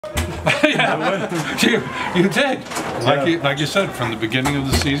You did. Like you said, from the beginning of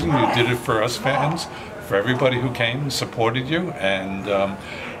the season, you did it for us fans, for everybody who came and supported you. And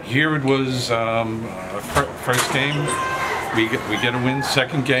here it was, first game, we get a win.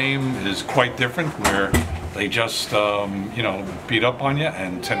 Second game is quite different, where they just beat up on you.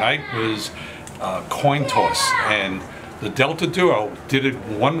 And tonight was coin toss, and the Delta duo did it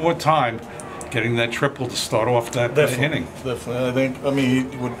one more time, getting that triple to start off that inning. Definitely. I think,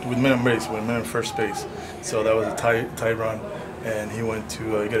 with minimum base, with minimum first base, so that was a tie run, and he went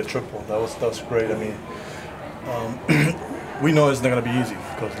to get a triple. That was great. I mean, we know it's not going to be easy,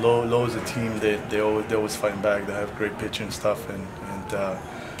 because Low is a team that they always fighting back. They have great pitching and stuff, and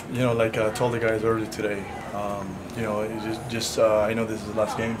like I told the guys earlier today, I know this is the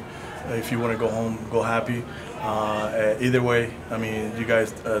last game. If you want to go home, go happy. Either way, I mean, the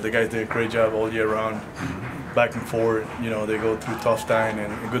guys did a great job all year round, back and forth. They go through tough times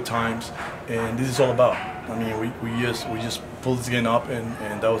and good times, and this is all about. I mean, we just pulled this game up, and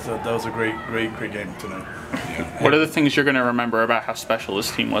that was a great game tonight. What are the things you're going to remember about how special this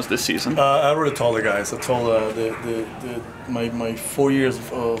team was this season? I already told the guys. I told my 4 years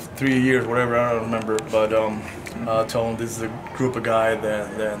of 3 years, whatever, I don't remember, but I told them this is a group of guys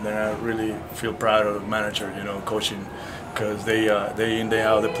that I really feel proud of the manager, coaching, because they day in, day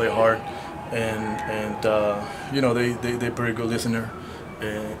out, they play hard, and they're pretty good listener,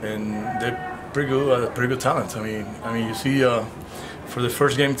 and they're pretty good talent. I mean, you see, for the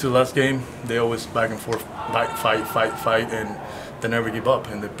first game to the last game, they always back and forth, fight, and they never give up.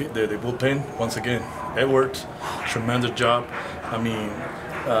 And the bullpen, once again, Edwards, tremendous job. I mean,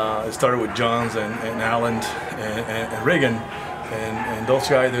 it started with Johns and Allen and Reagan, and those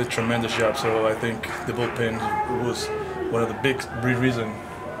guys did a tremendous job. So I think the bullpen was one of the big reasons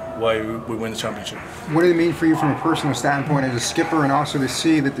why we win the championship. What did it mean for you from a personal standpoint as a skipper, and also to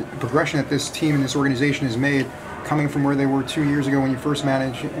see that the progression that this team and this organization has made, coming from where they were 2 years ago when you first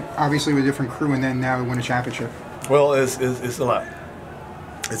managed, obviously with a different crew, and then now to win a championship? Well, it's a lot.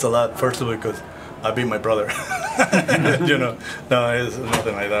 It's a lot, first of all, because I beat my brother. No, it's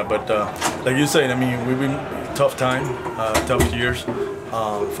nothing like that. But like you said, I mean, we've been tough time, tough years.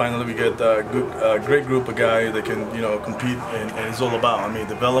 Finally, we get a great group of guys that can, compete, and it's all about. I mean,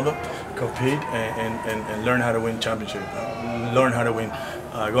 development, compete, and learn how to win championship, learn how to win,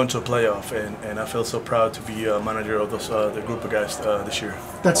 go into a playoff, and I feel so proud to be a manager of the group of guys this year.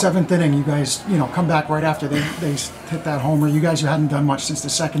 That seventh inning, you guys, come back right after they hit that homer. You guys who hadn't done much since the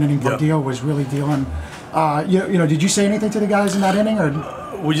second inning. Deal was really dealing. Did you say anything to the guys in that inning, or?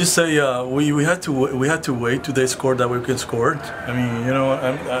 We just say we had to wait till they scored that we can score. I mean,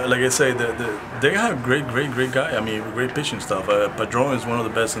 like I say, they have great guy. I mean, great pitching stuff. Padron is one of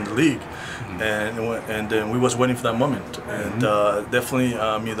the best in the league, and then we was waiting for that moment. And definitely,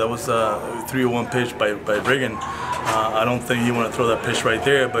 I mean, that was a 3-1 pitch by Reagan. I don't think he want to throw that pitch right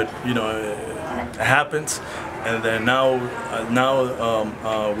there, but it happens. And then now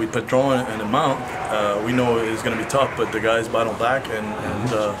with Padron and the mount, we know it's going to be tough, but the guys battle back and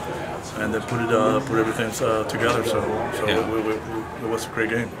they put everything together. So it was a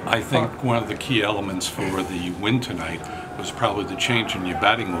great game. I think one of the key elements for the win tonight was probably the change in your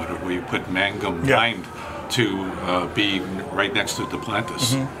batting order, where you put Mangum behind to be right next to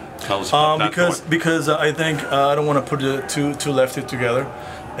Duplantis. Tell us about that. Because I think I don't want to put the two lefties together.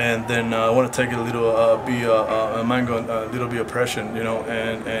 And then I want to take a little, Mango, a little bit of pressure, and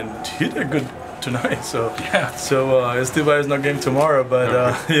he did good tonight. So it's too bad it's not game tomorrow, but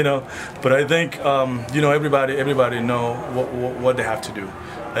but I think everybody know what they have to do.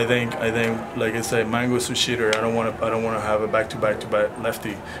 I think like I said, Mango is a cheater. I don't want to have a back-to-back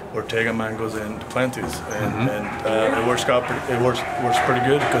lefty, Ortega, Mangos, and Duplantis, and it works pretty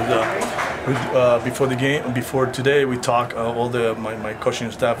good, because before today we talk all my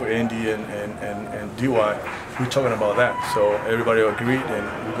coaching staff with Andy and DY. We're talking about that, so everybody agreed,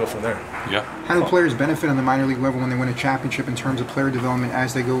 and we go from there. Yeah. How do players benefit on the minor league level when they win a championship in terms of player development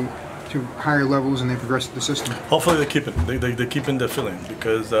as they go to higher levels and they progress through the system? Hopefully they keep it. They keep in the feeling,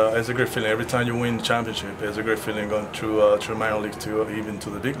 because it's a great feeling. Every time you win the championship, it's a great feeling going through minor league to even to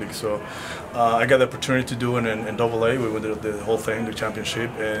the big league. So I got the opportunity to do it in AA. We won the whole thing, the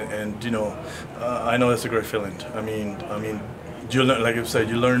championship, and I know it's a great feeling. I mean. You learn, like I said,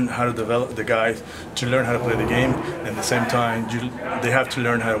 you learn how to develop the guys, to learn how to play the game, and at the same time, they have to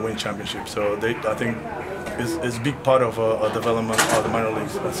learn how to win championships. So I think is a big part of a development of the minor league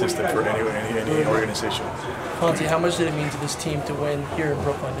system for any organization. Fonzie, how much did it mean to this team to win here in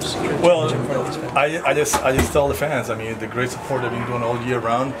Brooklyn? Well, I just tell the fans, I mean, the great support they've been doing all year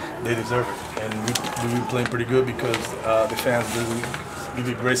round, they deserve it, and we've been playing pretty good, because the fans give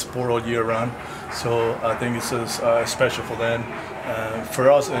you great support all year round. So I think this is special for them, for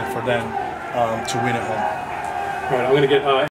us, and for them to win at home. All right, I'm going to get